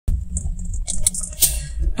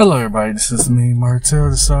Hello everybody, this is me, Martel.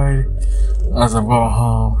 Decided as I'm going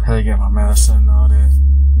home, had to get my medicine and all that.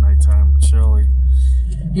 Nighttime, chilly.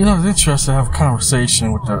 You know, it's interesting to have a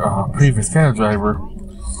conversation with the previous cab driver.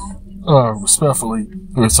 Respectfully,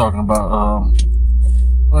 we were talking about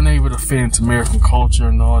unable to fit into American culture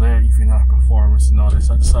and all that if you're not conformist and all that.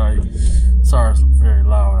 So I decided, sorry, it's very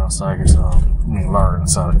loud outside. I guess louder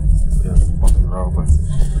inside the fucking road, but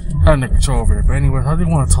I had no control over it. But anyway, I did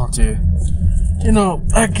want to talk to you. You know,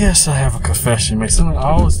 I guess I have a confession. Make something.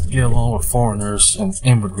 I always get along with foreigners and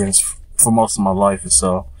immigrants for most of my life and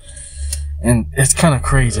so. And it's kind of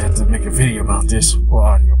crazy I have to make a video about this or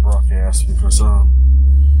audio broadcast because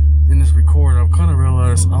in this recording I've kind of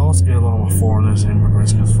realized I always get along with foreigners and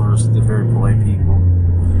immigrants because first they're very polite people.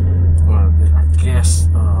 I guess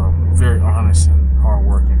very honest and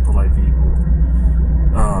hardworking, polite people.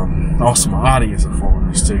 Also, my audience are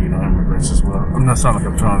foreigners too, you know, immigrants as well. I'm not sounding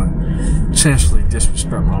like I'm trying to intentionally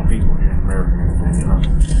disrespect my own people here in America or anything, you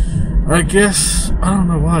know. I guess, I don't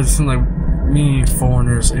know why, it seems like me,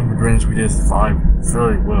 foreigners, immigrants, we just vibe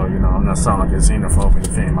very well, you know. I'm not sounding like a xenophobe or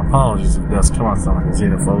anything. My apologies if it does come out sound like a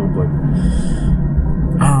xenophobe,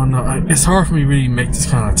 but I don't know. It's hard for me to really make this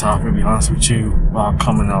kind of topic, to be honest with you, while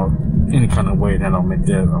coming out any kind of way that I'll make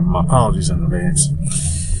that. My apologies in advance.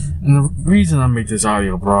 And the reason I make this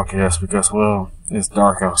audio broadcast because, well, it's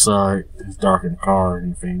dark outside, it's dark in the car or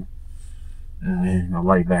anything. And then, you know,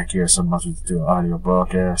 light back here, so I'm about to do an audio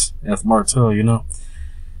broadcast. That's Martel, you know.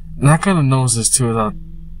 And I kind of knows this too, that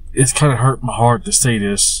it's kind of hurt my heart to say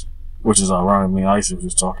this, which is ironic. Me and Isaac was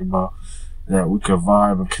just talking about that we could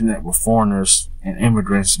vibe and connect with foreigners and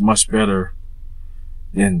immigrants much better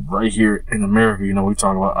than right here in America. You know, we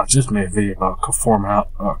talk about, I just made a video about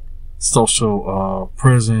social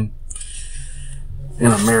prison in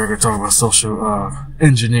America, talking about social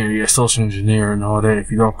engineering, social engineering and all that. If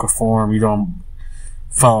you don't conform, you don't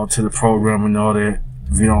follow to the program and all that,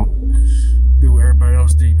 if you don't do what everybody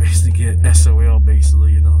else do, you basically get SOL,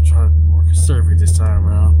 basically, you know, try to be more conservative this time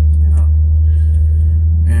around, you know.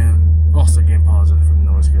 And also getting positive for the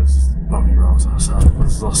noise because it's bumpy roads outside, but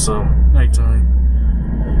it's also nighttime.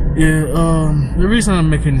 Yeah, the reason I'm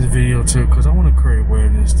making this video too, because I want to create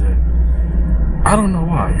awareness that I don't know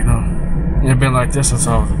why, you know. It's been like this since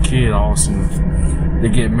I was a kid. Also, they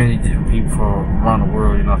get many different people from around the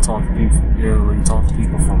world. You know, I talk to people from Italy, talk to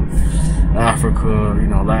people from Africa, you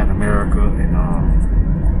know, Latin America,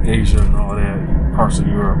 and Asia, and all that, parts of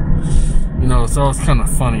Europe. You know, so it's kind of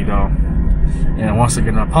funny though. And once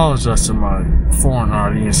again, I apologize to my foreign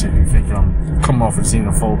audience if you think I'm come off as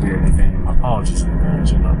xenophobia or anything. My apologies in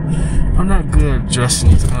advance, you know. I'm not good addressing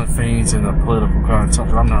these kind of things in a political kind of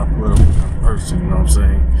topic. I'm not a political kind of person, you know what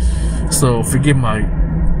I'm saying? So forgive my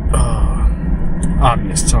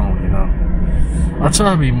obvious tone, you know. I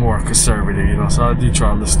try to be more conservative, you know, so I do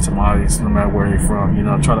try to listen to my audience no matter where they're from, you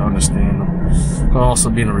know, try to understand them. But also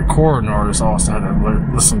being a recording artist, I also had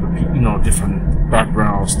to listen to people, you know, different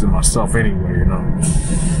backgrounds than myself anyway, you know.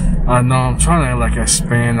 I know I'm trying to like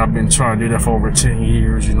expand. I've been trying to do that for over 10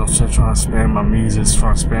 years, you know, so trying to expand my music,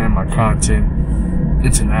 trying to expand my content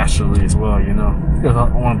internationally as well, you know, because I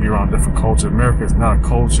want to be around different culture. America is not a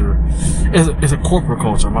culture. It's a corporate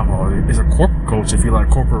culture, my fault. It's a corporate culture. If you like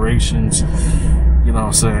corporations, you know what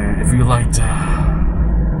I'm saying? If you like to,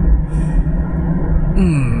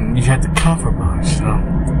 you have to compromise, you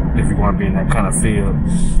know, if you want to be in that kind of field.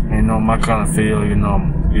 And, you know, my kind of field, you know,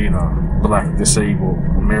 being a black disabled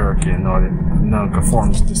American or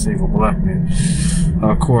non-conformist disabled black man.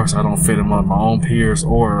 Of course, I don't fit among my own peers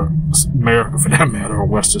or America for that matter, or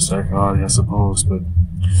Western psychology, I suppose. But,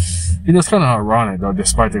 you know, it's kind of ironic though,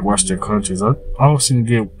 despite the Western countries. I always seem to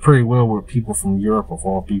get pretty well with people from Europe, of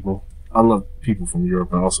all people. I love people from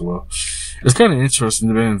Europe also well. It's kind of interesting.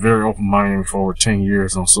 They've been very open-minded for over 10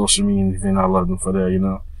 years on social media, and I love them for that, you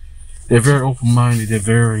know. They're very open-minded. They're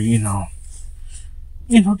very, you know,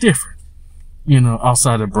 different. You know,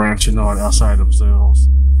 outside the branch and all that, outside themselves.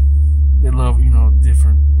 They love, you know,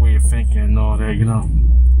 different way of thinking and all that, you know.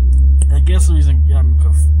 I guess the reason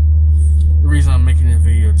I'm making this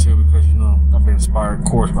video too, because, you know, I've been inspired, of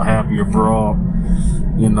course, by Happy Abroad,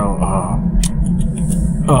 you know,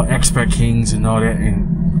 Expat Kings and all that,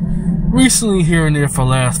 and recently here and there for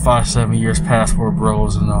the last 5-7 years, Passport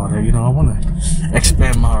Bros and all that, you know, I want to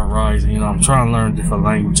expand my horizon, you know, I'm trying to learn different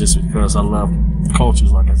languages because I love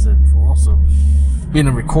cultures, like I said before. Also, being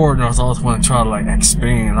a recorder, I always want to try to, like,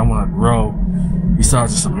 expand, I want to grow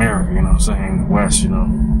besides just America, you know what I'm saying, the West, you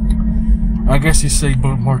know. I guess you say,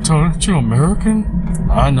 but Martel, aren't you American?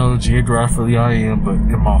 I know geographically I am, but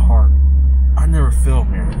in my heart, I never feel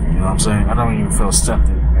American, you know what I'm saying? I don't even feel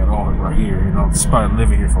accepted at all right here, you know, despite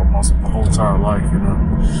living here for almost my whole entire life, you know.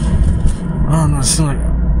 I don't know, it seems like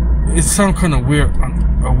it's some kind of weird,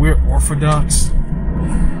 a weird orthodox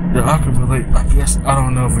that I can relate. I guess, I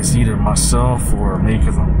don't know if it's either myself or maybe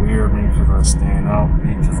because I'm weird, maybe because I stand out,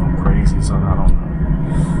 maybe because I'm crazy, so I don't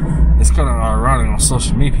know. It's kind of ironic on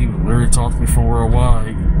social media, people literally talk to me from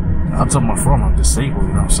worldwide. I tell my friend I'm disabled, you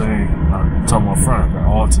know what I'm saying? I tell my friend I got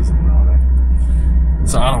autism and all that.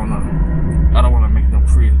 So I don't know. I don't want to make no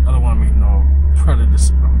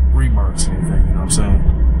prejudice remarks or anything, you know what I'm saying?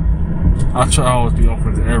 I try to always be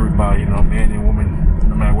open to everybody, you know, man and woman,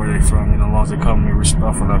 no matter where they're from, you know, as long as they come to me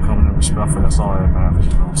respectful, I come to me respectful, that's all that matters,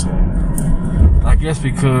 you know what I'm saying? I guess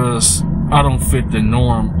because I don't fit the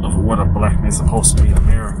norm of what a black man's supposed to be in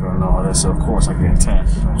America and all that, so of course I get attacked,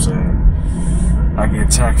 you know what I'm saying? I get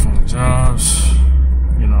attacked from the jobs,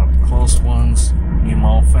 you know, close ones, me and my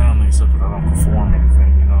own family, so because I don't perform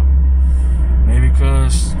anything, you know. Maybe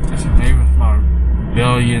because, maybe it's my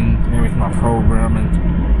rebellion, maybe it's my programming,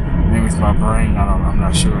 maybe it's my brain, I'm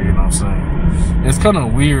not sure, you know what I'm saying? It's kind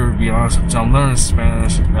of weird, to be honest with you. I'm learning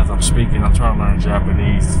Spanish as I'm speaking. I'm trying to learn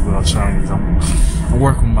Japanese as well, Chinese. I'm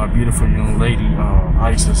working with my beautiful young lady,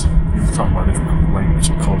 Isis. We talk about different language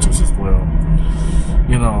and cultures as well,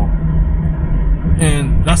 you know.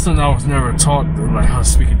 And that's something I was never taught, like how to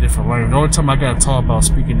speak a different language. The only time I got taught about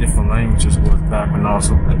speaking different languages was back when I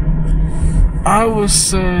was, I would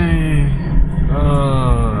say,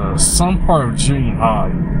 some part of junior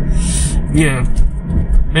high. Yeah,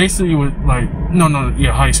 basically with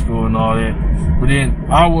high school and all that. But then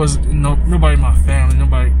I was, nobody in my family,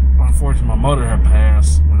 unfortunately my mother had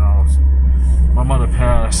passed my mother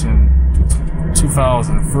passed in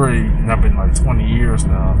 2003, and I've been like 20 years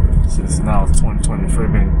now, since now it's 2023,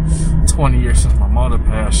 been 20 years since my mother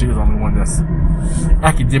passed. She was the only one that's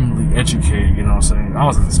academically educated, you know what I'm saying? I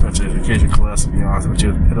was in a special education class, to be honest with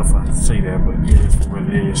you. It's pitiful to say that, but yeah, it's what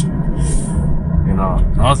it is. You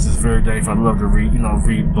know, I was just very thankful. I love to read,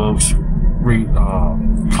 read books, read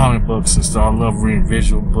comic books and stuff. I love reading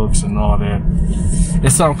visual books and all that.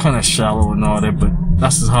 It sounds kind of shallow and all that, but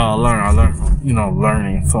that's just how I learn. I learn from,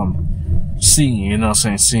 learning from seeing, you know what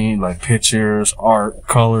I'm saying? Seeing like pictures, art,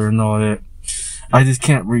 color and all that. I just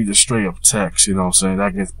can't read the straight up text, you know what I'm saying?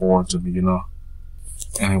 That gets boring to me, you know.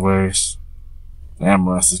 Anyways, the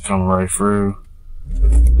ambulance is coming right through.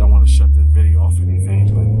 Don't want to shut this video off or anything,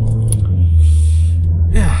 but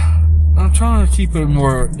yeah, I'm trying to keep it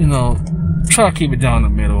more, try to keep it down the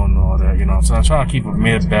middle and all that, you know what I'm saying? I try to keep it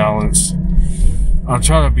mid-balance. I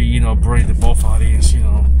try to be, bring the both audience,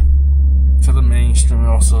 to the mainstream,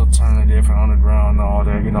 also alternative and underground and all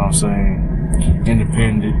that, you know what I'm saying?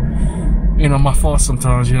 Independent. My fault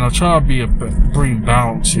sometimes, try to bring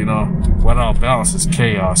balance, without balance is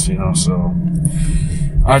chaos, so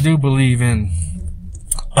I do believe in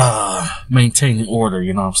maintaining order,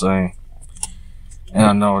 you know what I'm saying? And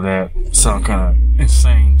I know that sounds kind of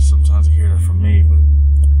insane sometimes to hear that from me, but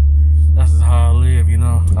that's just how I live,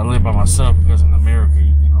 I live by myself because in America,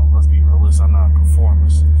 let's be realistic, I'm not a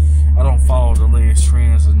conformist. I don't follow the latest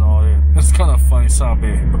trends and all that. It's kind of funny, sound a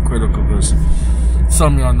bit hypocritical because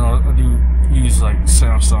some of y'all know I do use like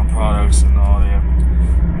Samsung products and all that.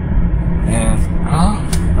 And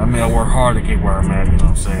I work hard to get where I'm at, you know what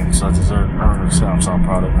I'm saying? So I deserve to earn a Samsung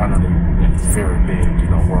product. I know they're very big,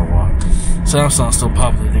 worldwide. Samsung's still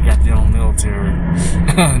popular, they got their own military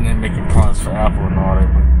and they're making products for Apple and all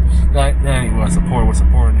that. But that ain't what's important. What's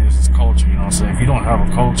important is culture, you know what I'm saying? If you don't have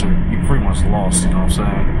a culture, you're pretty much lost, you know what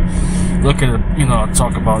I'm saying? Look at it, I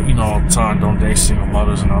talk about, all the time, don't date single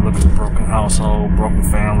mothers, and I look at the broken household, broken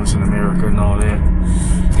families in America and all that,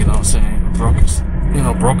 you know what I'm saying?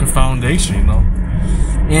 Broken foundation,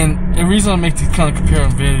 And the reason I make these kind of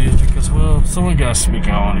comparing videos is because, well, someone got to speak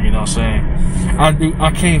on it, you know what I'm saying?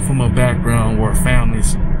 I came from a background where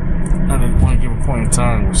families, at one given point in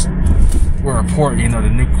time, were important, the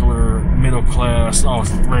nuclear middle class. I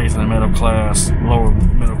was raised in a middle class, lower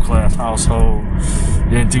middle class household.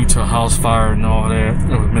 Then due to a house fire and all that,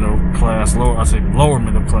 it was middle class, lower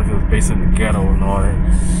middle class, it was based in the ghetto and all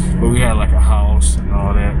that. But we had like a house and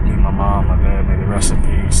all that. Me and my mom, my dad, may they rest in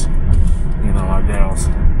peace. My dad was,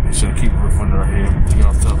 they should keep a roof under our head. You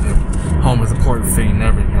gotta tell them home is an important thing in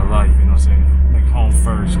everything in your life, you know what I'm saying? Make home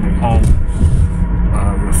first, make home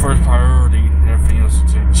your first priority, everything else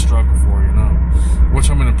to struggle for, which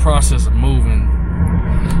I'm in the process of moving,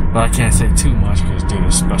 but I can't say too much because due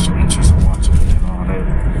to special interest in watching it and all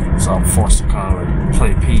that, so I'm forced to kind of like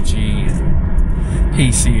play PG and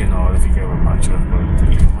PC and all that, if you get with my drift.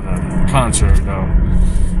 But even on the contrary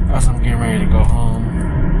though, as I'm getting ready to go home,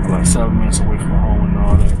 I'm like 7 minutes away from home and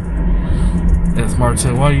all that, As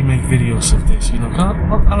Martell, why do you make videos like this? You know,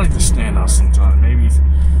 I like to stand out sometimes. Maybe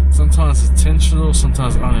sometimes intentional,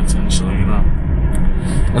 sometimes unintentional, you know.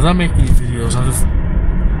 As I make these videos,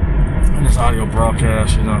 in this audio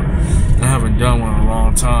broadcast, you know, I haven't done one in a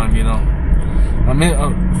long time, you know. I mean,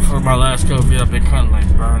 for my last couple videos, I've been kind of like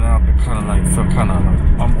burned out, been kind of like, feel kind of like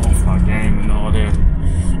I'm off my game and all that.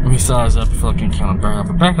 And besides that, I feel like I'm kind of burned out.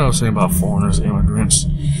 But back I was saying about foreigners, immigrants,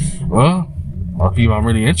 well, a lot of people I'm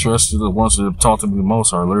really interested, the ones that have talked to me the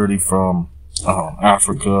most are literally from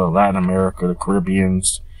Africa, Latin America, the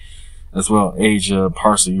Caribbeans, as well Asia,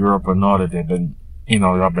 parts of Europe and all that. They've been, you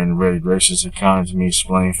know, y'all been really gracious and kind to me,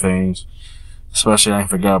 explain things. Especially, I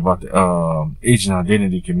forgot about the Asian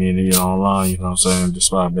identity community online, you know what I'm saying?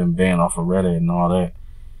 Despite I've been banned off of Reddit and all that.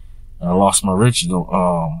 I lost my original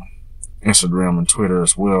Instagram and Twitter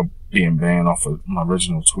as well, being banned off of my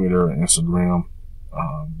original Twitter and Instagram.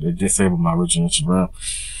 They disabled my original Instagram.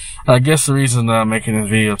 I guess the reason that I'm making this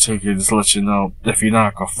video too is just to let you know, if you're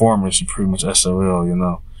not a conformist, you're pretty much SOL, you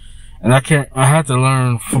know. And I had to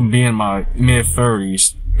learn from being in my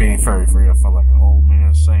mid-30s, being 33, I felt like an old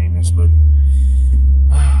man saying this, but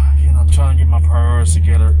you know, I'm trying to get my priorities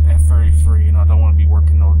together at 33, and I don't want to be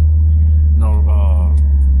working no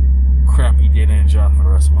crappy dead-end job for the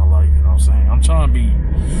rest of my life, you know what I'm saying?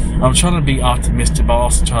 I'm trying to be optimistic, but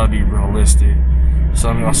also try to be realistic.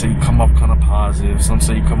 Some of y'all say you come up kind of positive, some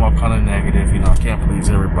say you come up kind of negative, you know, I can't please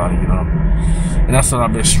everybody, you know. And that's what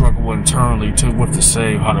I've been struggling with internally too, what to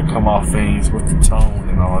say, how to come off things, with the tone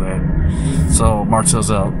and all that. So, Martell's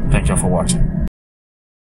out. Thank y'all for watching.